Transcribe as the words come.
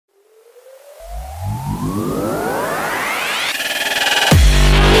Good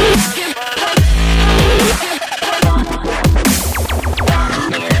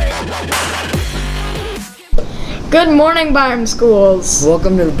morning, Byram Schools.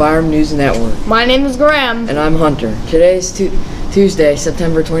 Welcome to the Byram News Network. My name is Graham. And I'm Hunter. Today is Tuesday,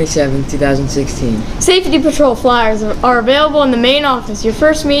 September 27, 2016. Safety Patrol flyers are available in the main office. Your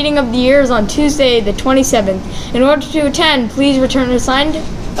first meeting of the year is on Tuesday, the 27th. In order to attend, please return a signed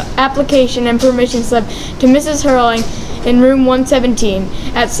application and permission slip to Mrs. Hurling in room 117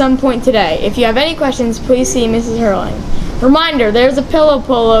 at some point today. If you have any questions, please see Mrs. Hurling. Reminder, there's a pillow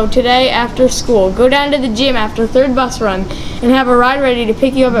polo today after school. Go down to the gym after third bus run and have a ride ready to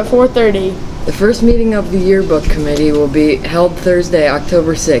pick you up at 4:30. The first meeting of the yearbook committee will be held Thursday,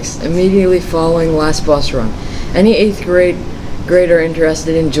 October 6th, immediately following last bus run. Any 8th grader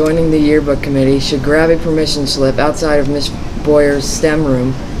interested in joining the yearbook committee should grab a permission slip outside of Miss Boyer's STEM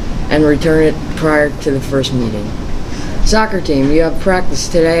room and return it prior to the first meeting. Soccer team, you have practice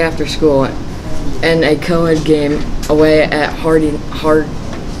today after school and a co-ed game away at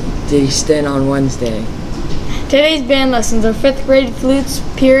Hardyston on Wednesday. Today's band lessons are 5th grade flutes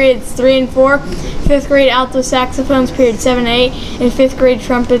periods 3 and 4, 5th grade alto saxophones periods 7 and 8, and 5th grade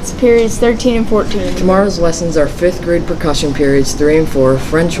trumpets periods 13 and 14. Tomorrow's lessons are 5th grade percussion periods 3 and 4,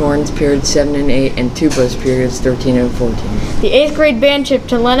 French horns periods 7 and 8, and tubas periods 13 and 14. The 8th grade band trip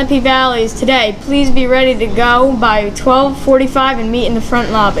to Lenape Valley is today. Please be ready to go by 12:45 and meet in the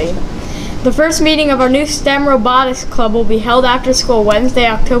front lobby. The first meeting of our new STEM Robotics Club will be held after school Wednesday,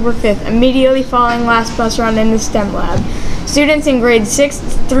 October 5th, immediately following last bus run in the STEM lab. Students in grades 6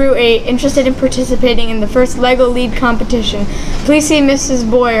 through 8 interested in participating in the first LEGO lead competition, please see Mrs.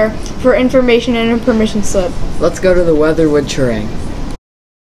 Boyer for information and a permission slip. Let's go to the weather with terrain.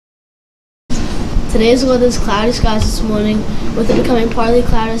 Today's weather is cloudy skies this morning, with it becoming partly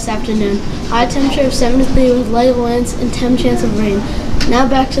cloudy this afternoon. High temperature of 73 with light winds and 10% chance of rain. Now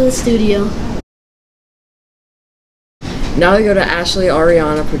back to the studio. Now we go to Ashley,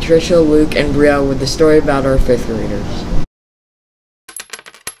 Ariana, Patricia, Luke, and Brielle with the story about our 5th graders.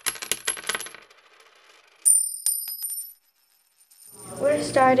 We're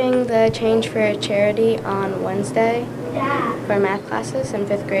starting the Change for a Charity on Wednesday for math classes in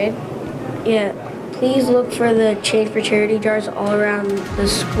 5th grade. Yeah, please look for the Change for Charity jars all around the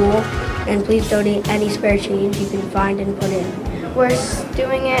school, and please donate any spare change you can find and put in. We're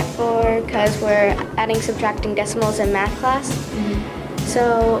doing it because we're adding, subtracting decimals in math class.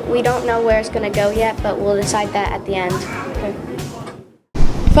 So we don't know where it's going to go yet, but we'll decide that at the end. Okay.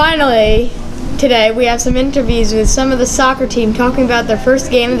 Finally, today we have some interviews with some of the soccer team talking about their first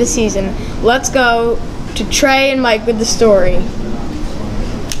game of the season. Let's go to Trey and Mike with the story.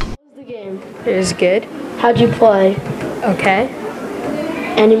 How was the game? It was good. How'd you play? Okay.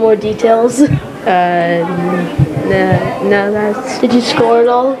 Any more details? No, that's... Did you score at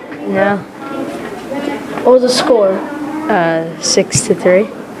all? No. What was the score? 6-3.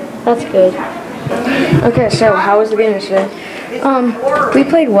 That's good. Okay, so how was the game yesterday? We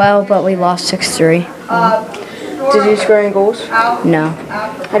played well, but we lost 6-3. Did you score any goals? No.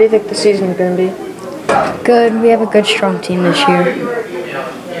 How do you think the season is going to be? Good. We have a good, strong team this year.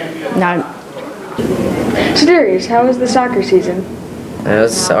 So Darius, how was the soccer season? It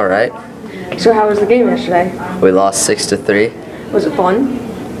was alright. So how was the game yesterday? We lost 6-3. Was it fun?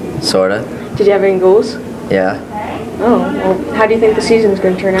 Sorta. Did you have any goals? Yeah. Oh, well, how do you think the season is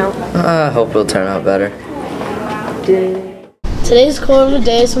going to turn out? I hope it'll turn out better. Today's quote of the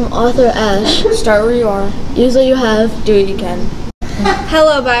day is from Arthur Ashe. Start where you are. Use what you have. Do what you can.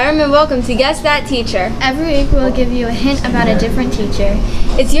 Hello, Byram, and welcome to Guess That Teacher. Every week we'll give you a hint about a different teacher.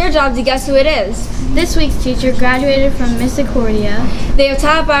 It's your job to guess who it is. This week's teacher graduated from Misericordia. They have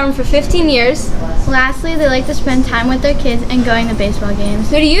taught Byram for 15 years. Lastly, they like to spend time with their kids and going to baseball games.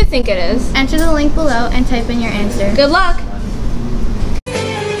 Who do you think it is? Enter the link below and type in your answer. Good luck!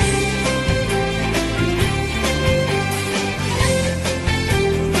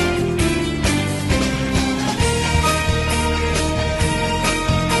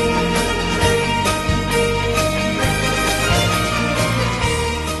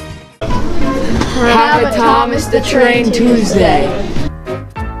 Have a Thomas the Train Tuesday.